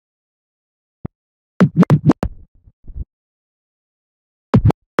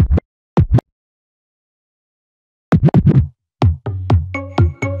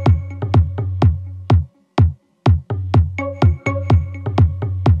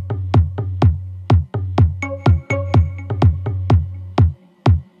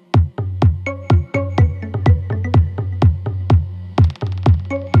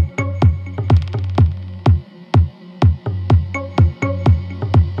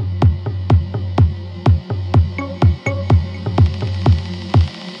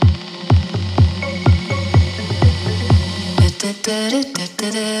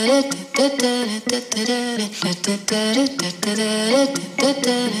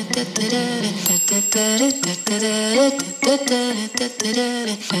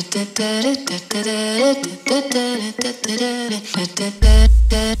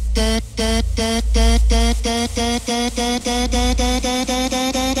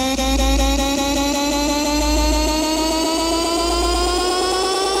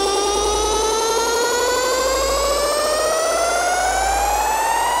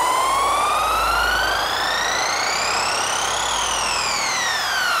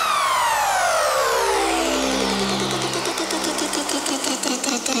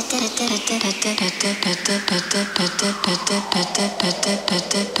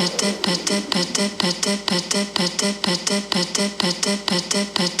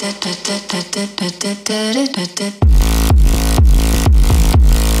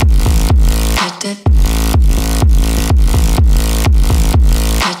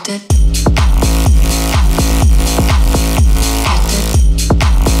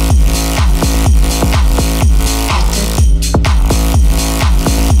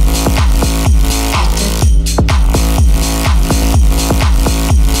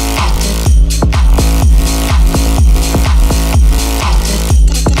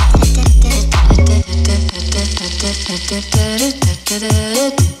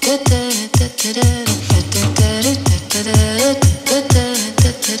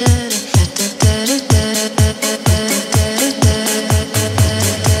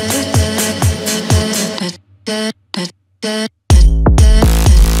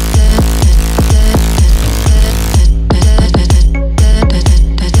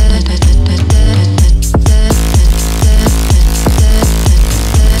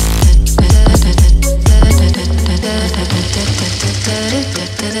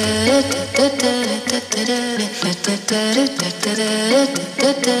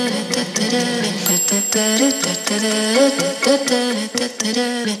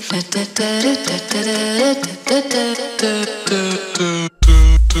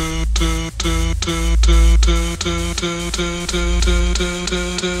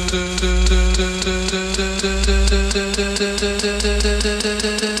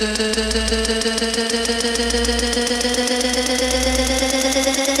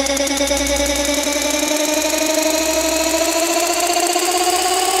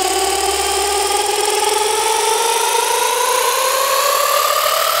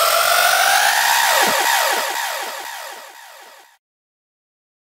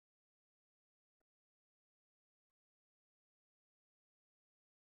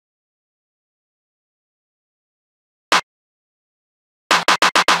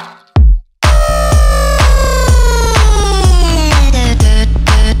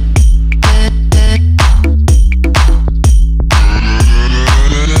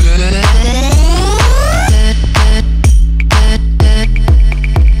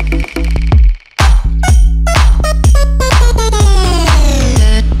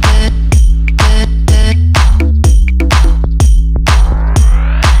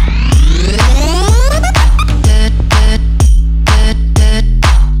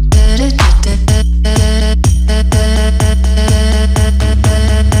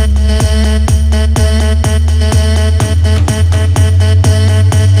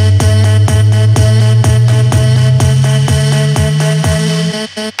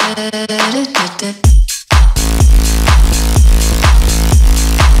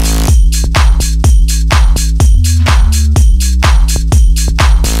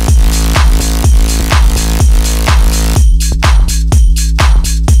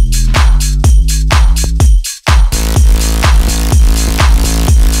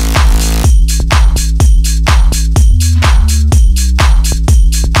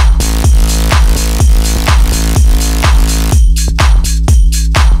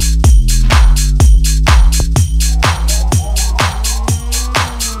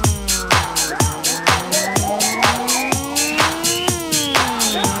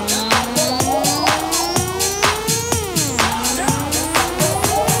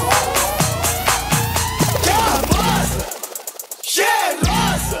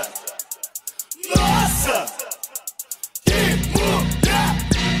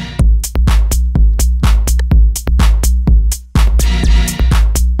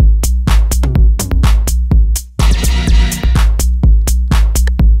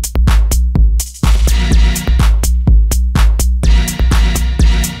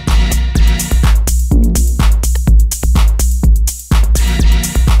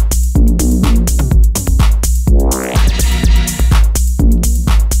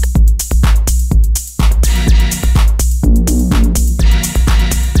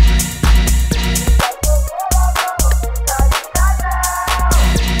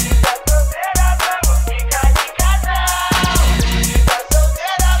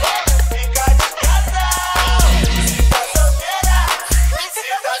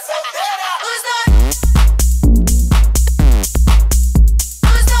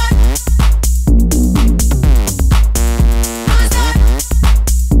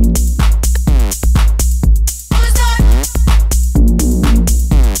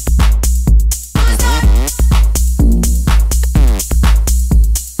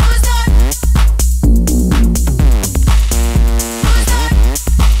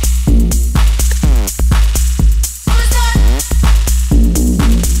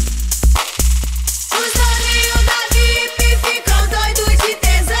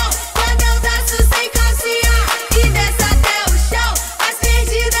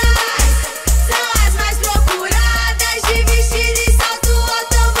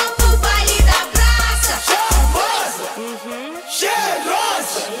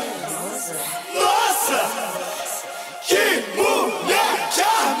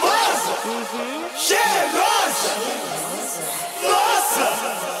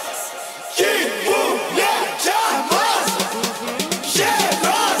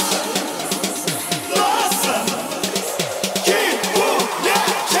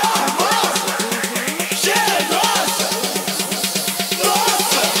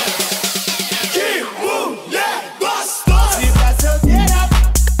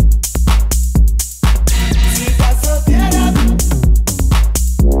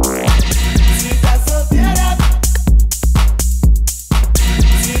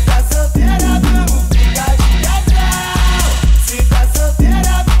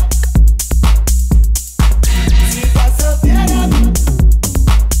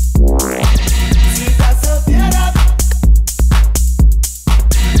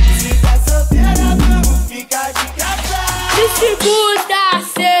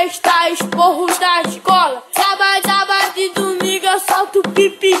esporro da escola. Sábado e domingo eu solto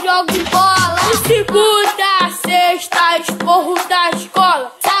pipi e jogo bola. Segunda, sexta, esporro da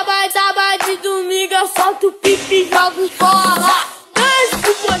escola. Sábado e domingo eu solto pipi e jogo bola.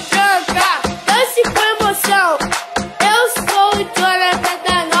 Dance potranca, dance com emoção. Eu sou o Jonathan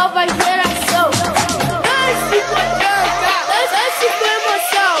da nova geração. Dance potranca, dance com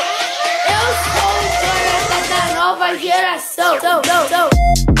emoção. Eu sou o Jonathan da nova geração.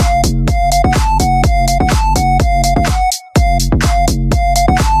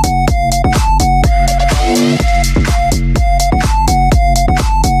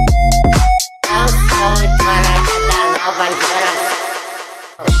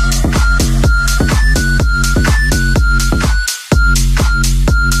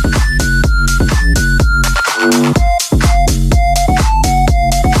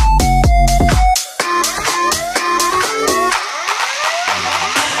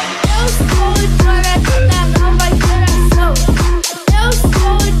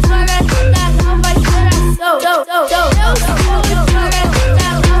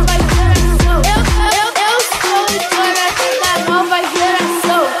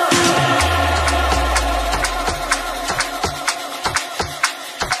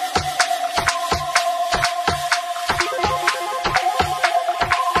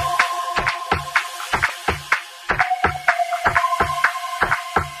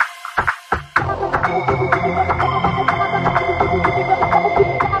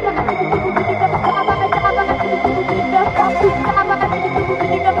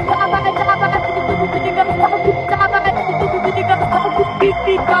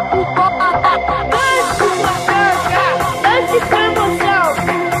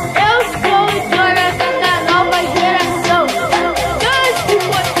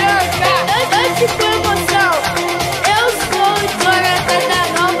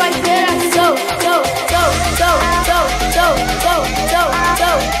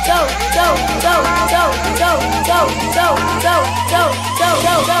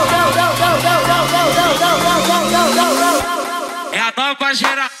 É a nova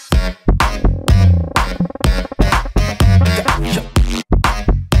geração.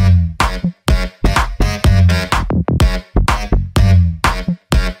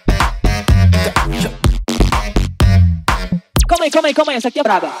 Calma aí, essa aqui é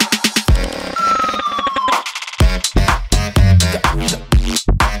braba.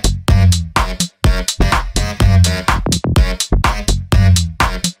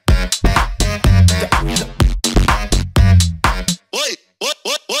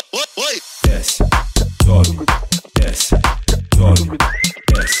 Desce, sobe, desce, sobe,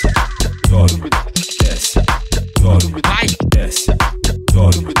 desce, sobe, desce, sobe, Vai. desce,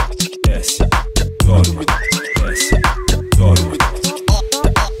 sobe, desce, sobe, desce, sobe.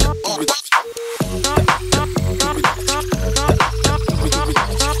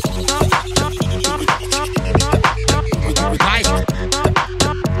 Vai.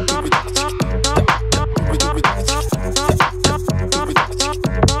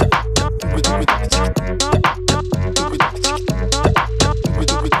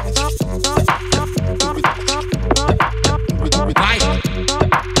 Vai.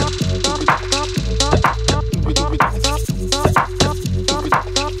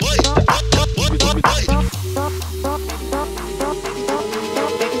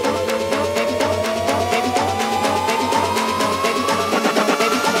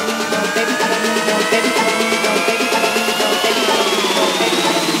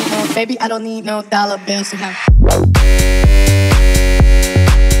 Baby, I don't need no dollar bills to have.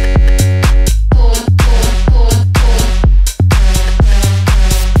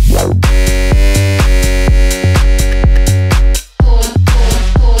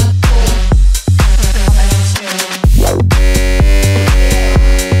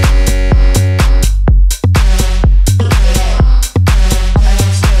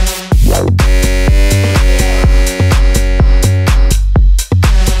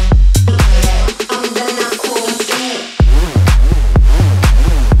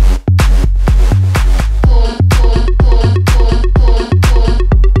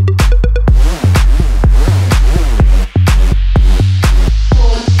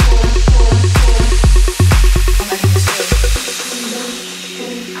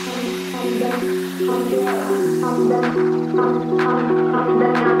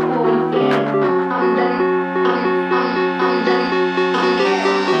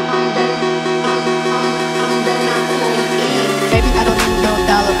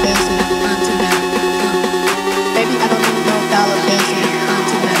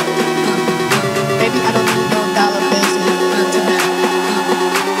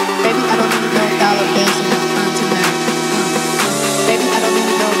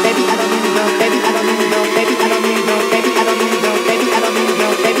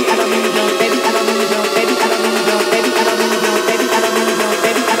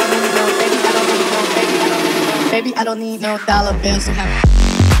 Baby, I don't need no dollar bills.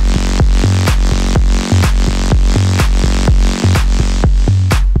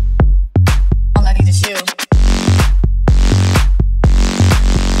 All I need is you.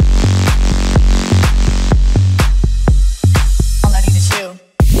 All I need is you.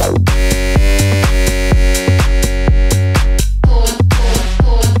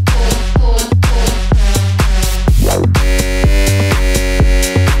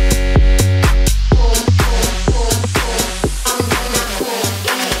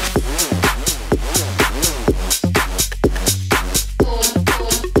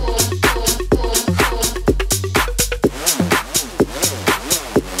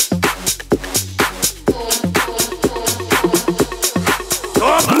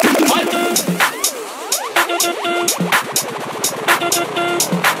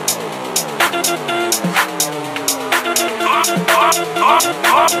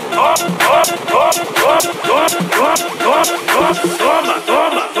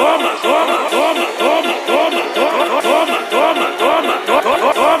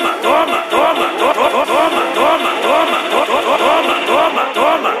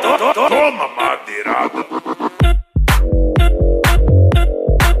 Toma madeirada. Toma madeirada.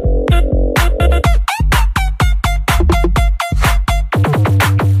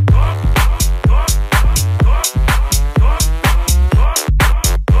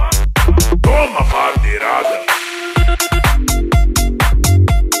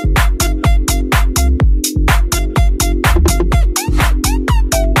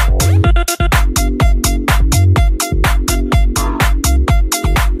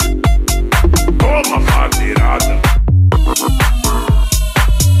 Toma madeirada.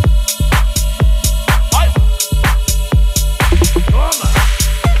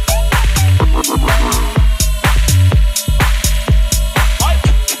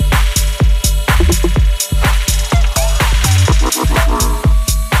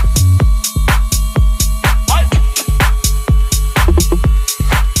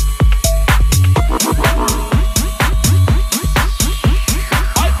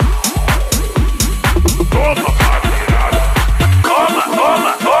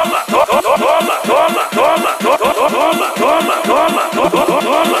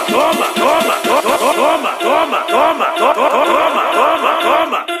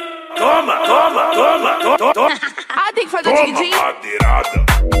 Ah, tem que fazer o dig-dig? Madeirada.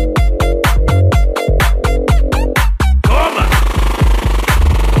 Toma.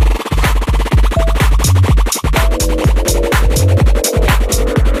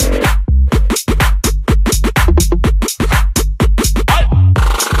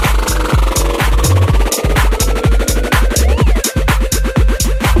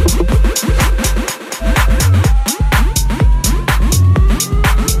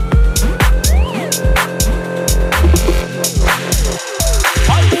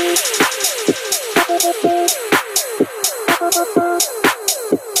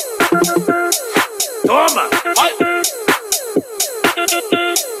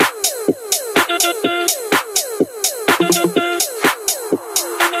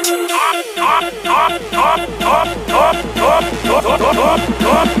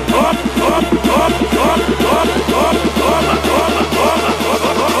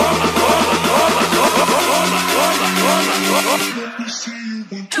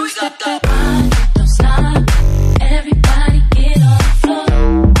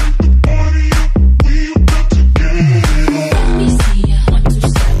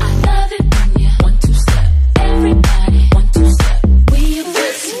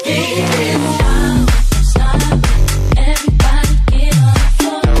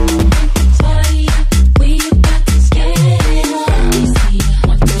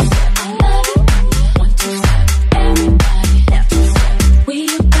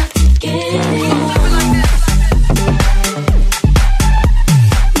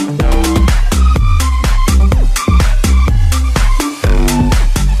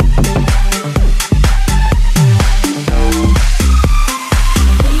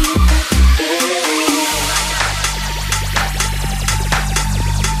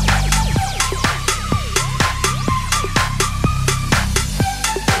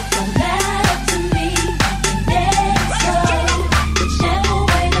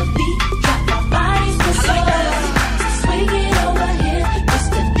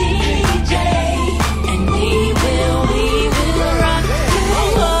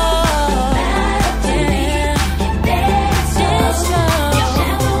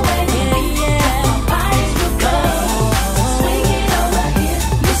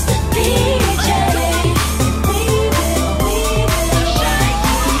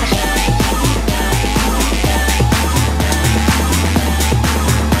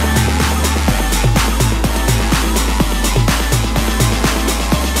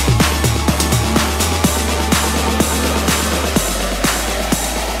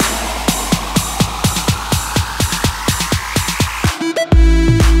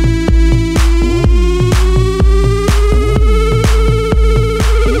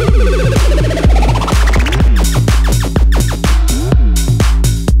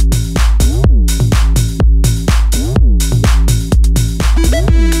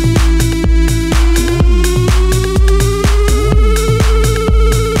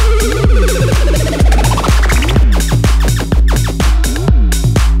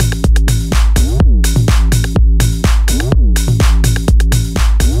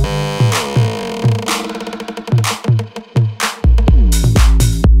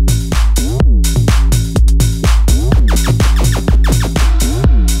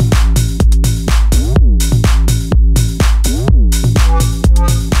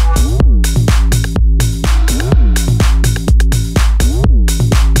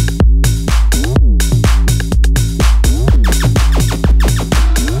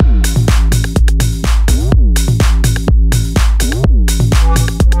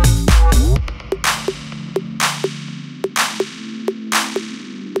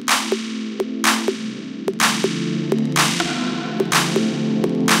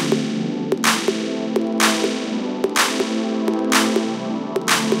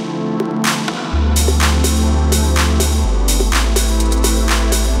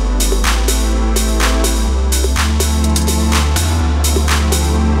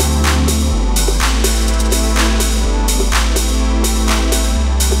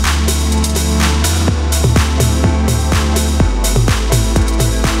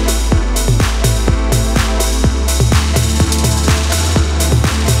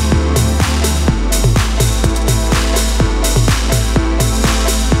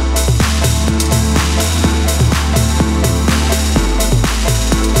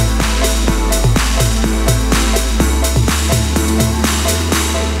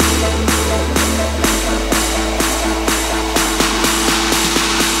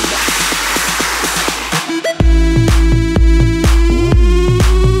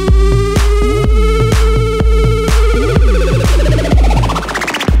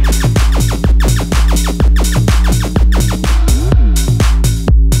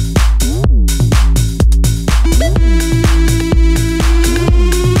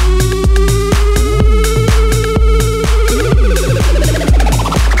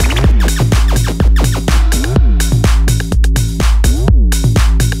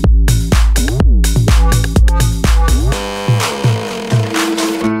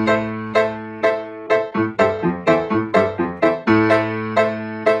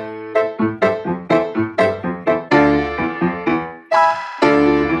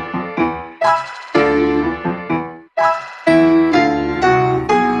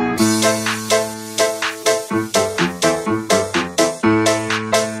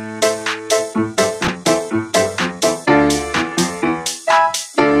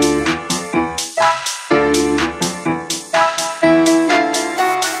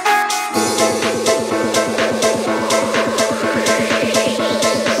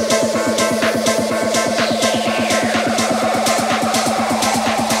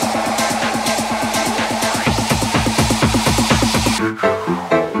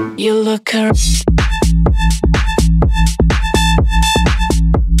 Like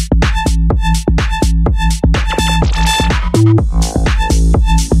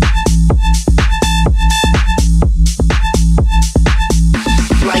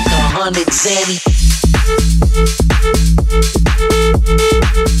 100 Zanny.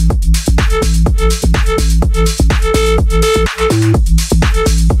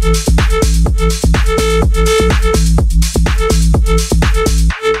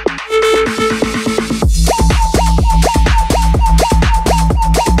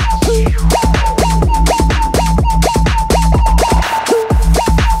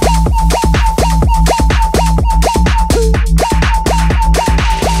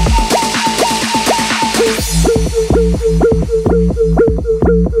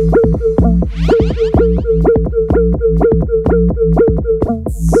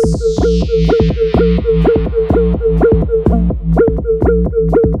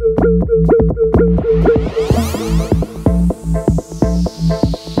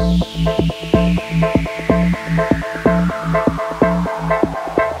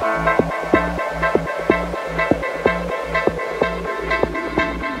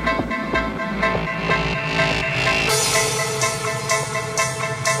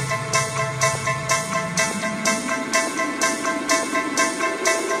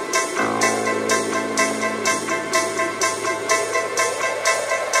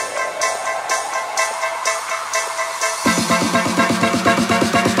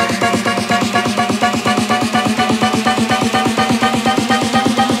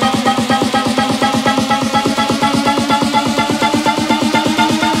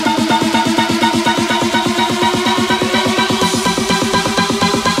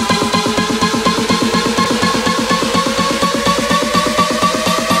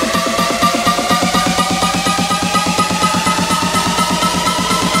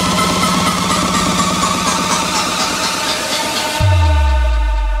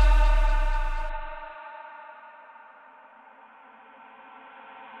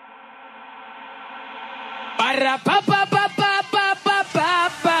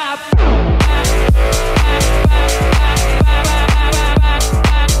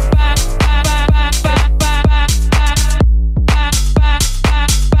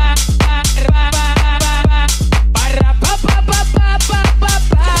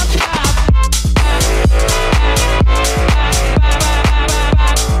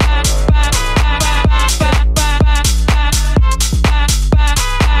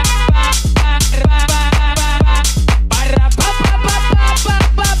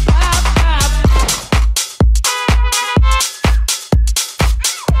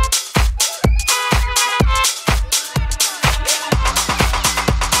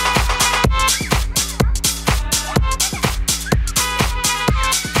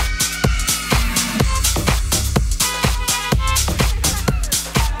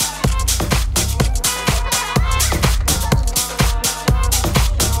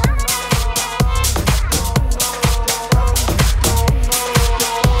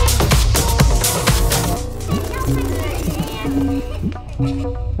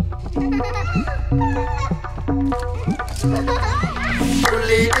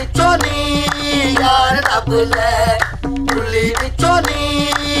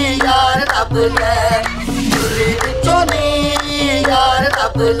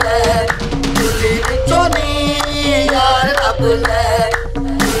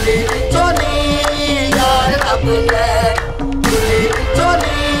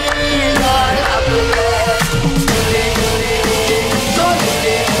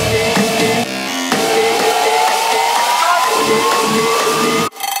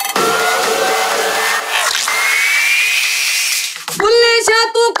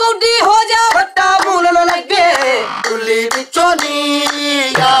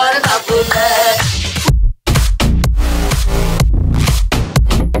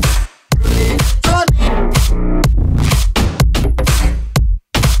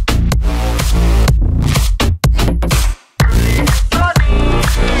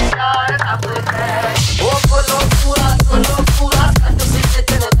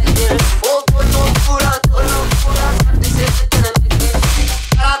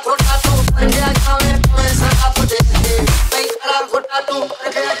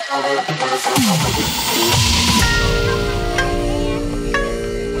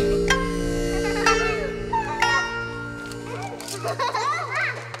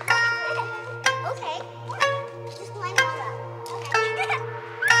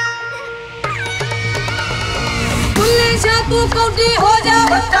 तू कौड़ी हो जा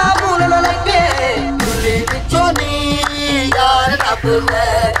बच्चा भूल न लगे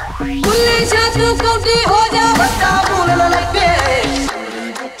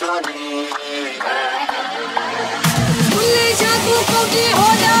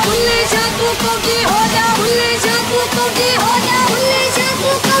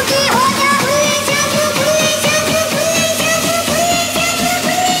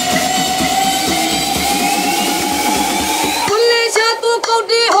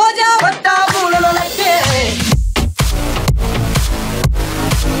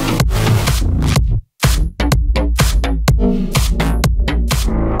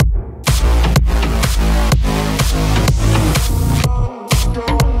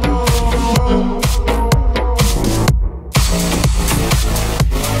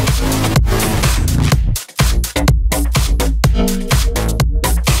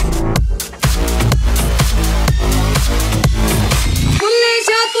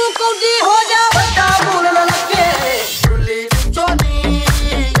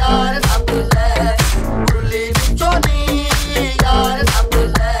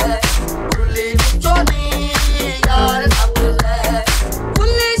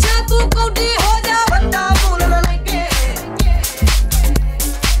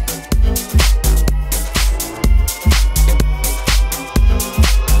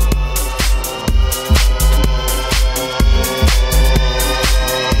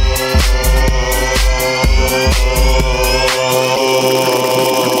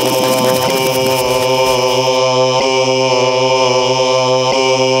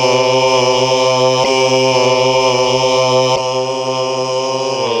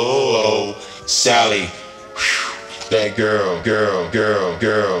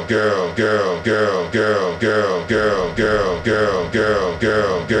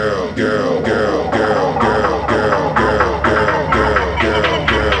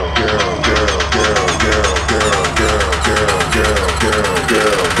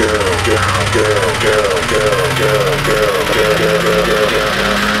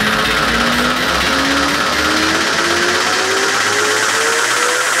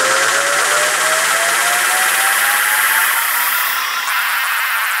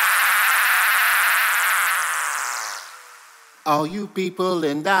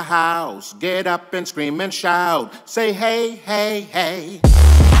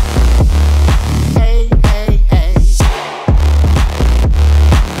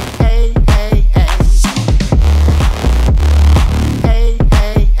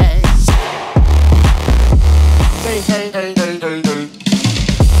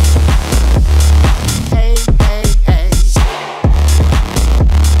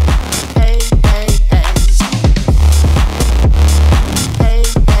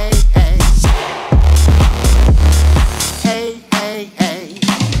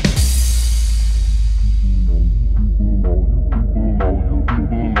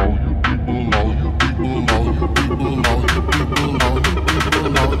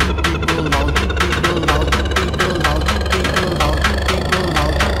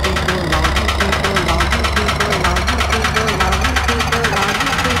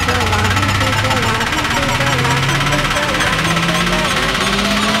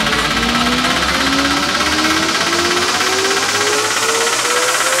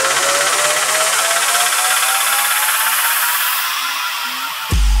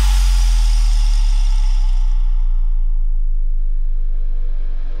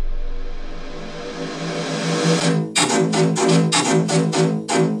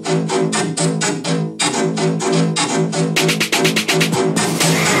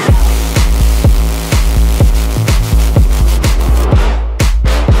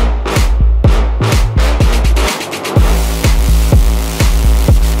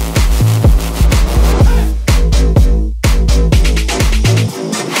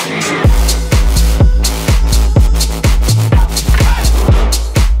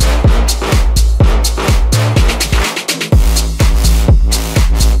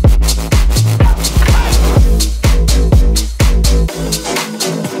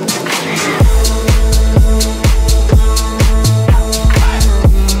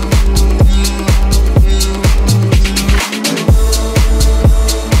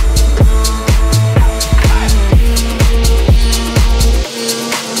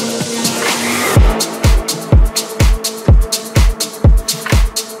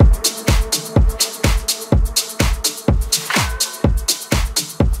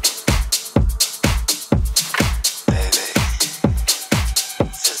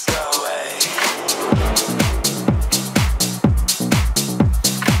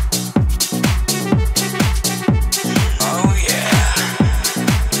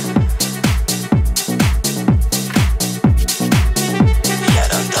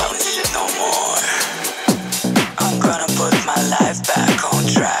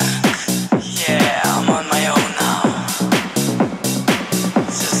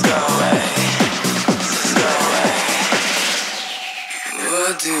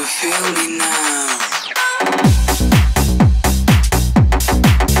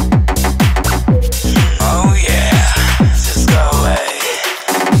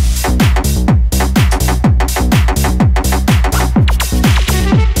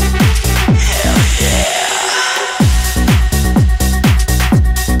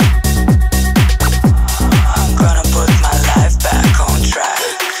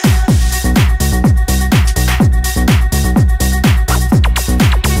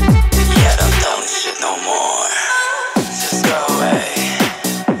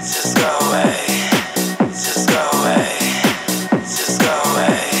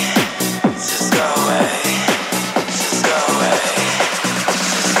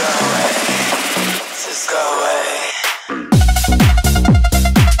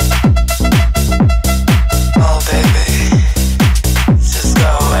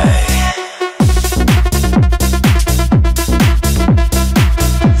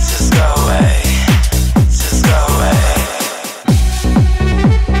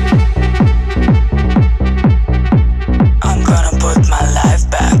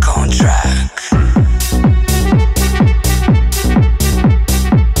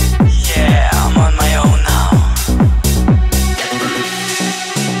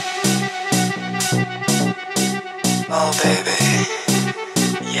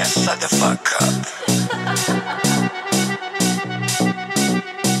the fuck up.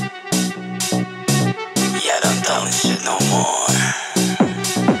 Yeah, don't tell me shit no more.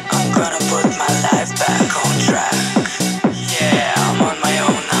 I'm gonna put my life back on track. Yeah, I'm on my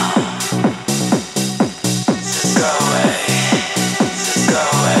own now. Just go away. Just go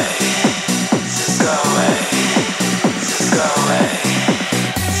away. Just go away. Just go away.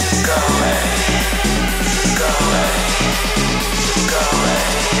 Just go away. Just go away. Just go away. Just go away.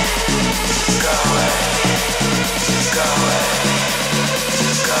 Just go away.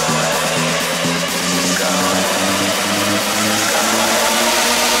 Just go away. Just go away.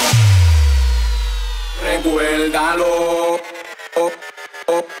 Recuérdalo. Oh,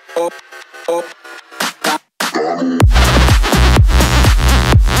 oh, oh, oh.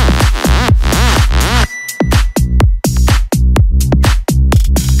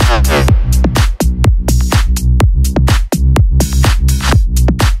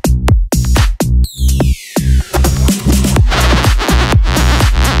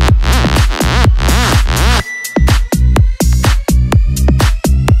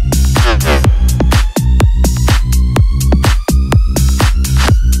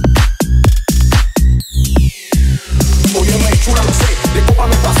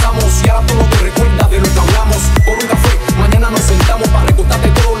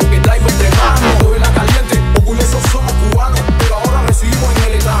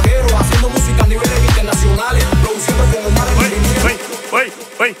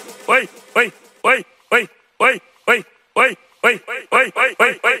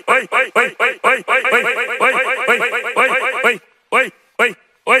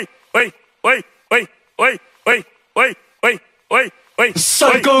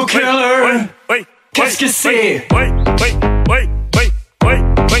 Psycho Killer, qu'est-ce que c'est?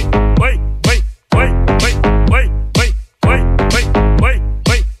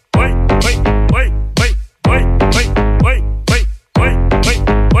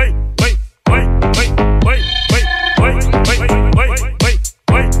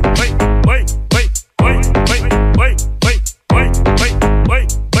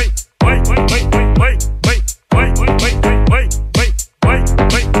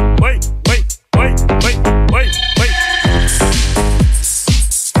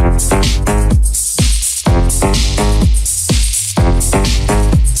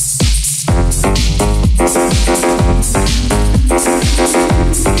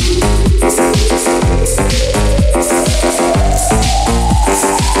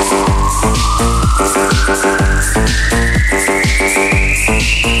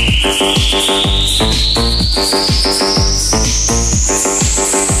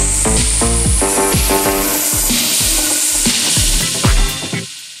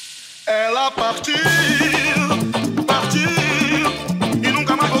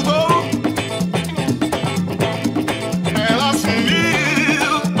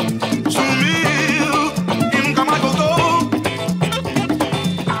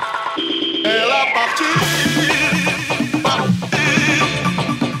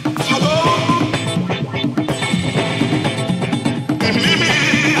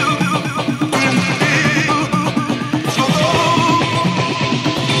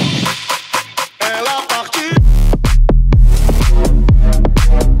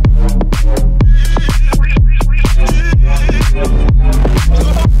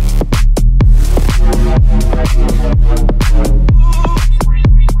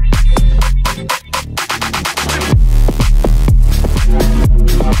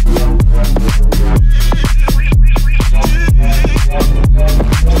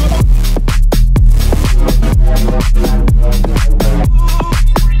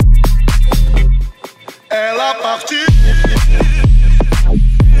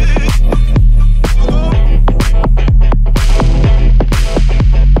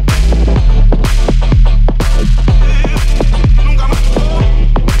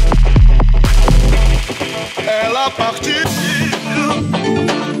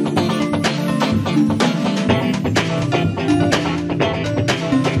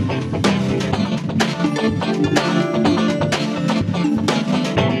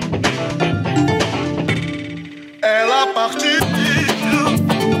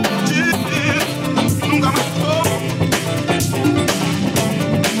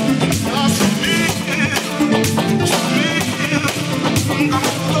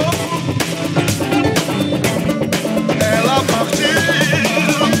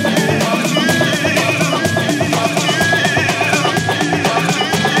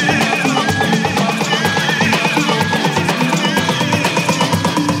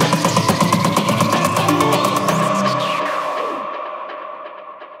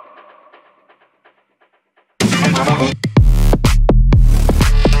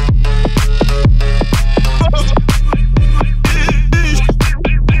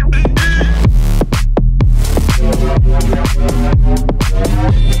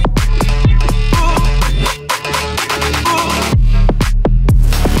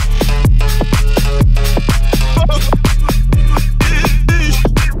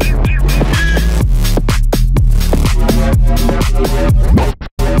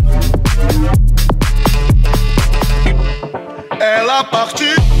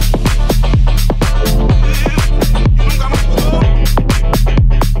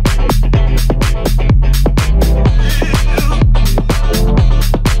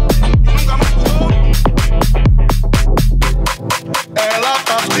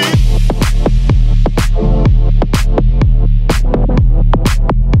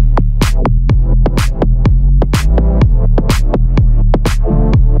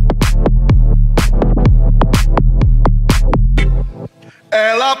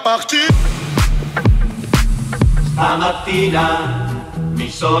 Stamattina mi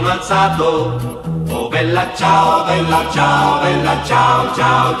sono alzato, oh bella ciao, bella ciao, bella ciao,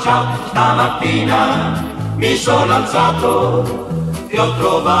 ciao, ciao. Stamattina mi sono alzato e ho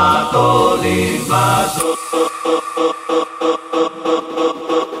trovato l'invaso.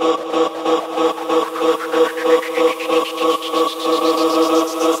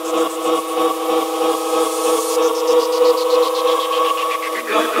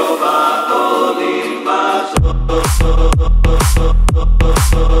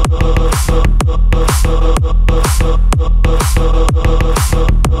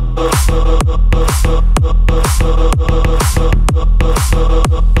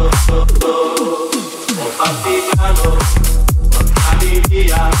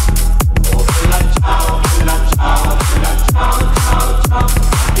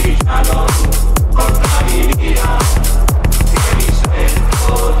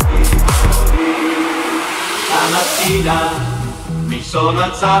 Mi sono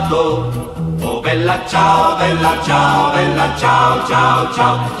alzato, oh bella ciao, bella ciao, bella ciao, ciao,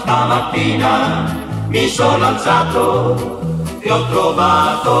 ciao. Stamattina mi sono alzato e ho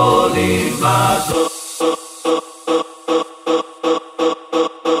trovato l'invaso.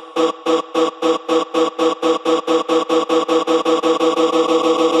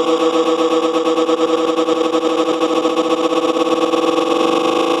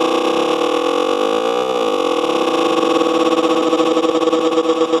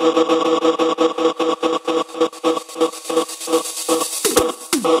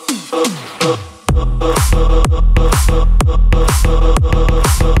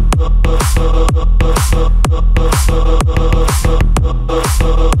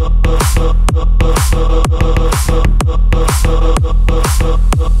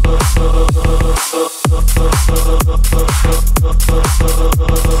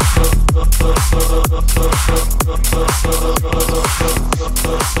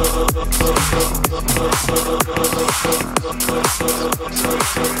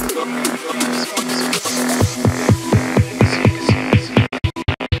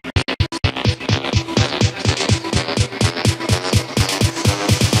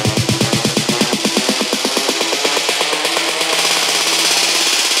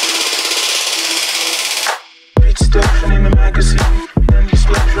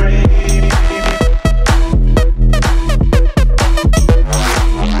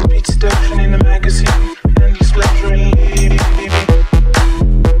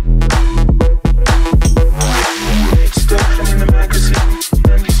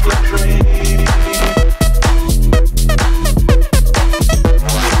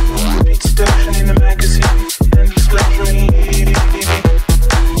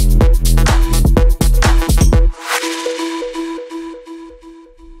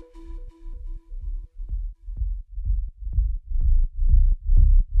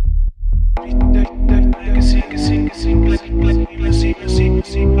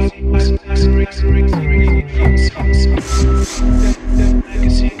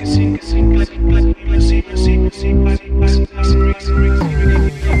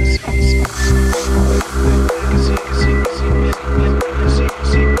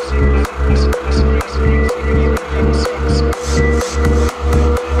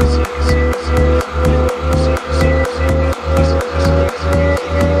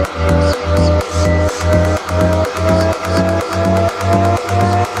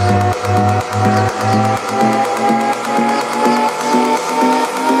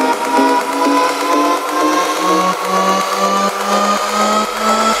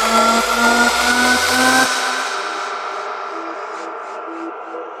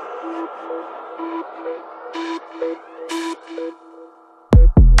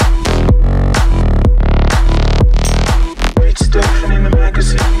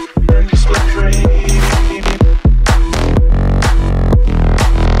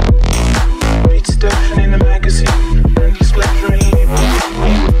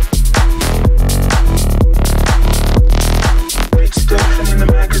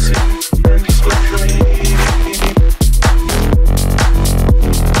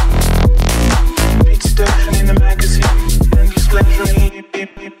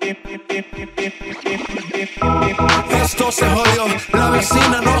 Esto se jodió, la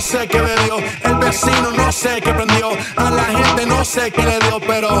vecina no sé qué bebió, el vecino no sé qué prendió, a la gente no sé qué le dio,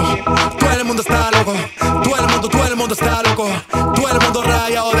 pero todo el mundo está loco, todo el mundo está loco, todo el mundo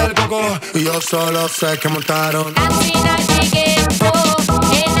rayado del coco, y yo solo sé que montaron.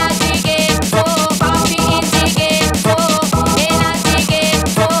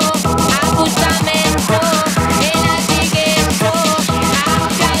 Acustamento,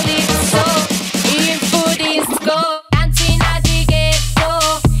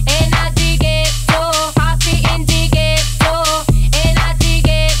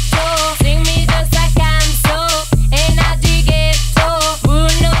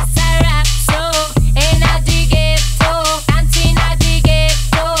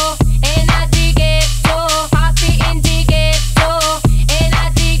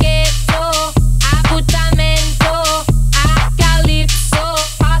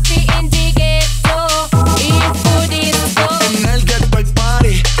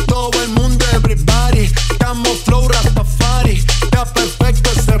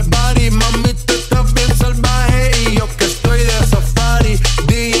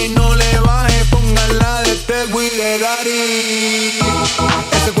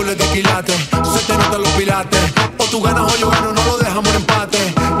 quieres, se te notan los pilates. O tú ganas o yo gano, no lo dejamos en empate.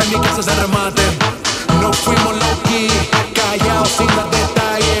 En mi casa se remate. Nos fuimos low key, callados sin dar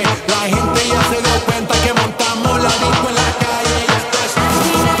detalles. La gente ya se dio cuenta que montamos la disco en la calle. Y esto es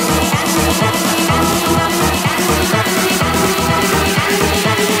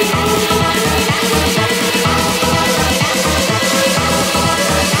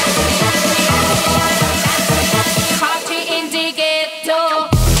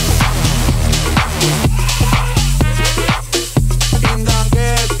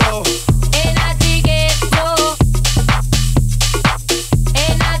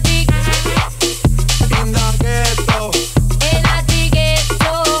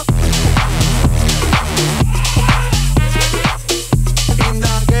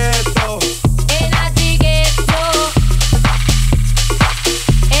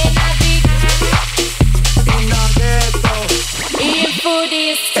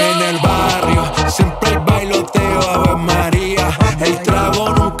en el barrio, siempre hay bailoteo, Ave María. El trago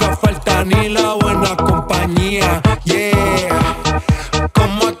nunca falta ni la buena compañía. Yeah,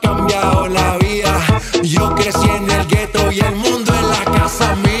 cómo ha cambiado la vida. Yo crecí en el gueto y el mundo es la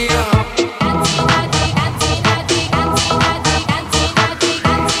casa mía.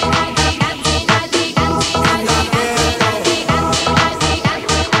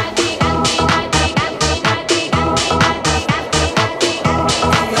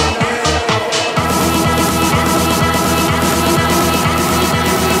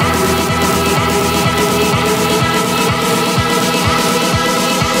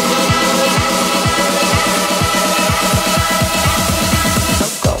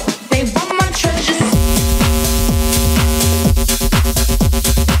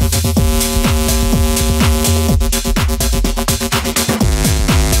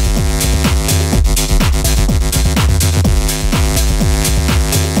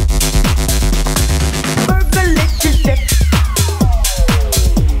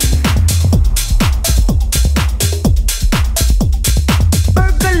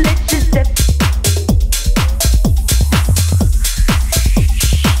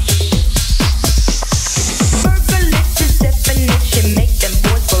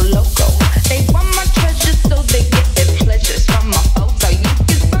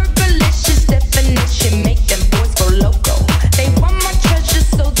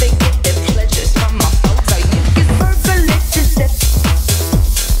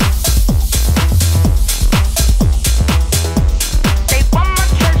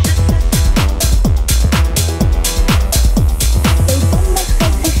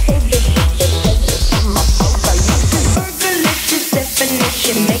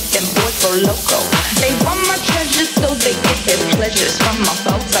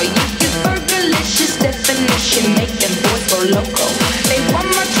 Loco.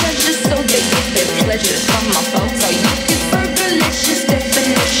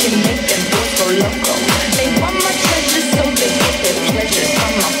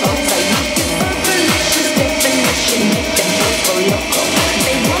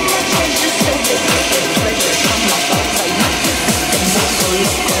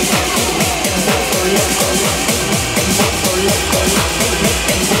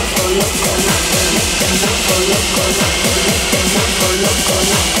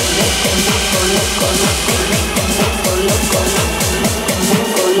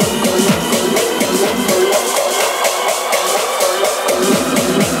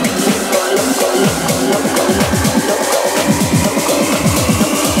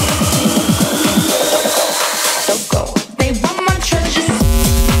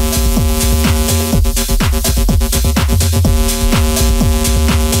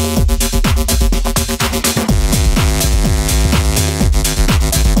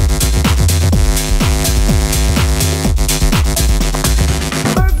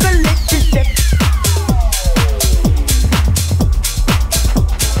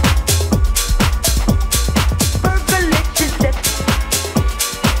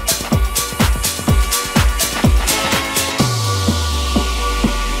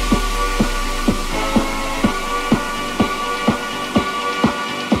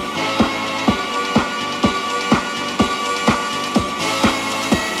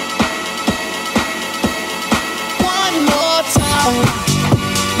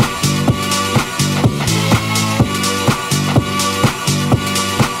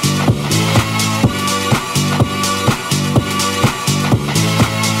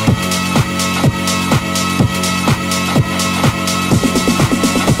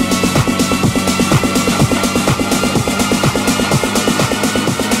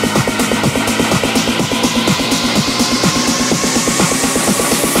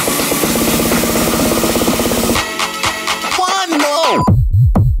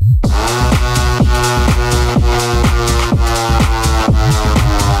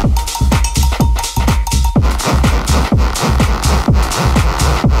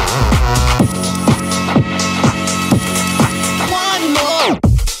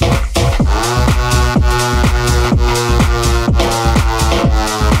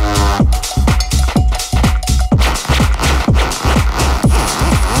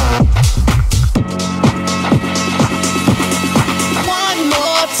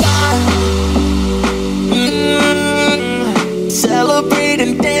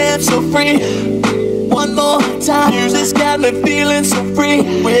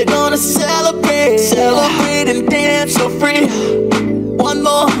 We're gonna celebrate, celebrate and dance so free. One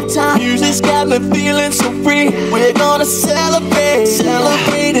more time, music's got me feeling so free. We're gonna celebrate,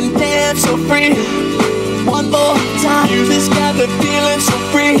 celebrate and dance so free. One more time, music's got me feeling so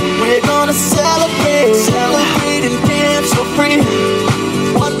free. We're gonna celebrate, celebrate and dance so free.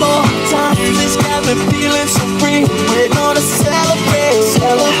 One more time, music's got me feeling so free. We're gonna celebrate,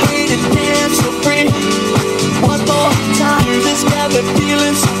 celebrate and dance so free. One more time, music's got me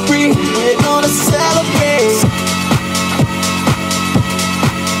feeling so free. We're gonna celebrate.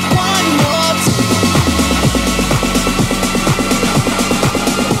 One more time.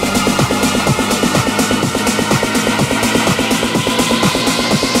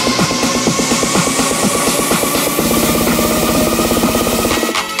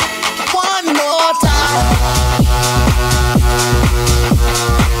 One more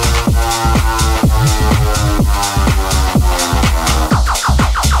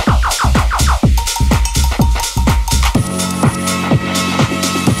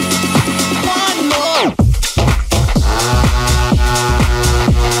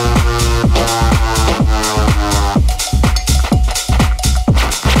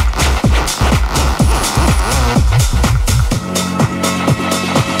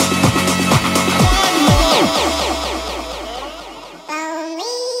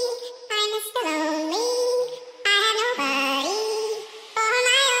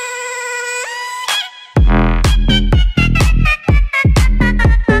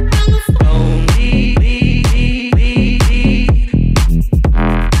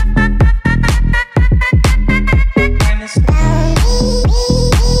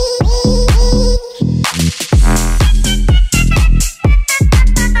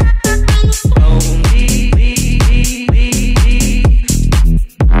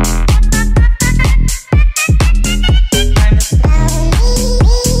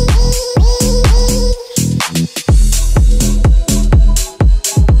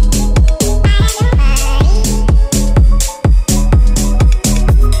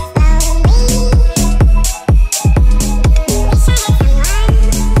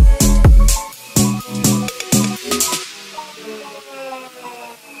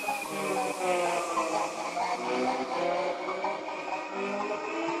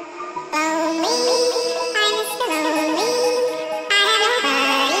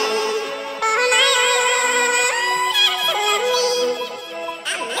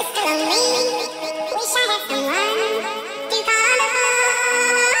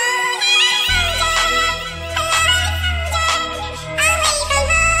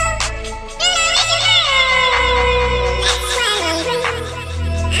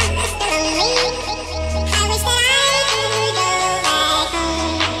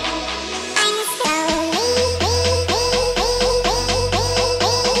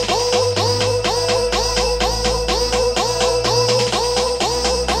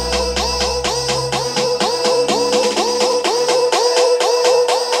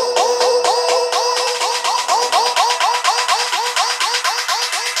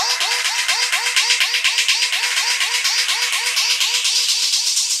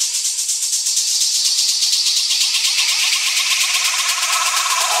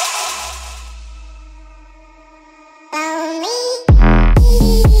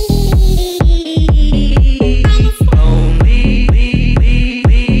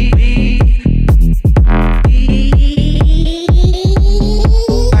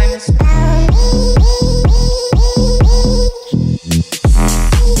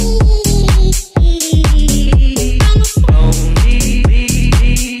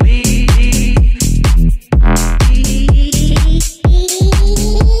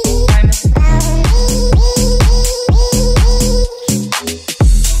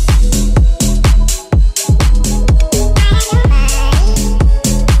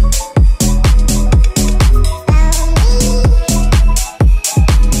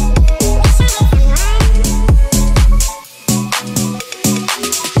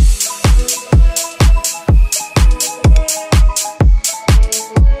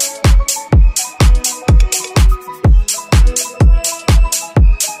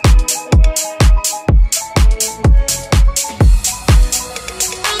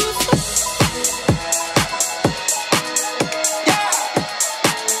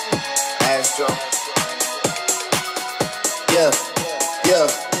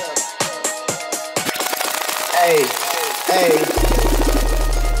Hey, hey.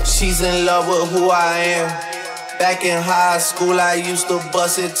 She's in love with who I am. Back in high school, I used to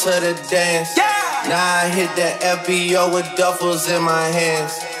bust it to the dance. Now I hit the FBO with duffels in my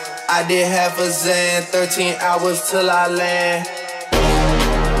hands. I did half a Zan, 13 hours till I land.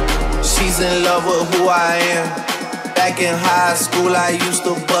 She's in love with who I am. Back in high school, I used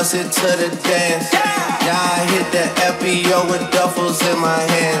to bust it to the dance. Now I hit the FBO with duffels in my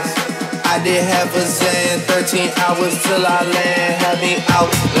hands. I did half a Zan, 13 hours till I land. Had me out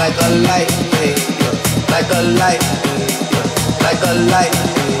like a light, hey, like a light, like a light,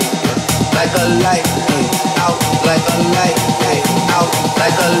 like a light, hey, out like a light, hey, out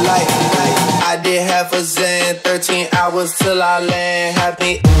like a light. I did half a Zan, 13 hours till I land. Had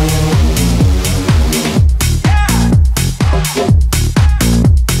me.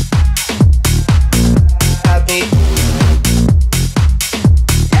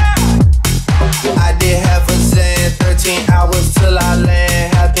 I did half a Zan, 13 hours till I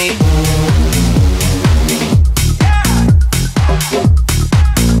land. Happy.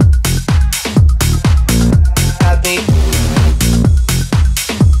 Happy.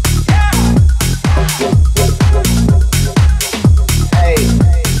 Hey,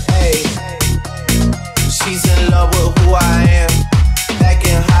 hey. She's in love with who I am. Back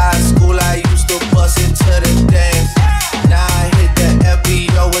in high school, I used to bust it to the dance. Now I hit that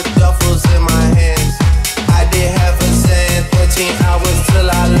FBO with duffels in my hands. I did half a Zan, 13 hours till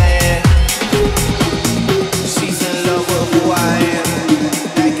I land. She's in love with who I am.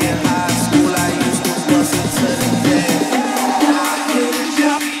 Back in high school, I used to bust it to the dance. Now I hit it,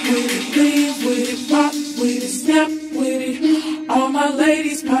 drop with it, lean with it, pop with it, snap with it. All my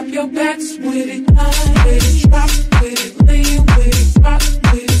ladies, pop your backs with it. With it, drop with it, lean with it, pop.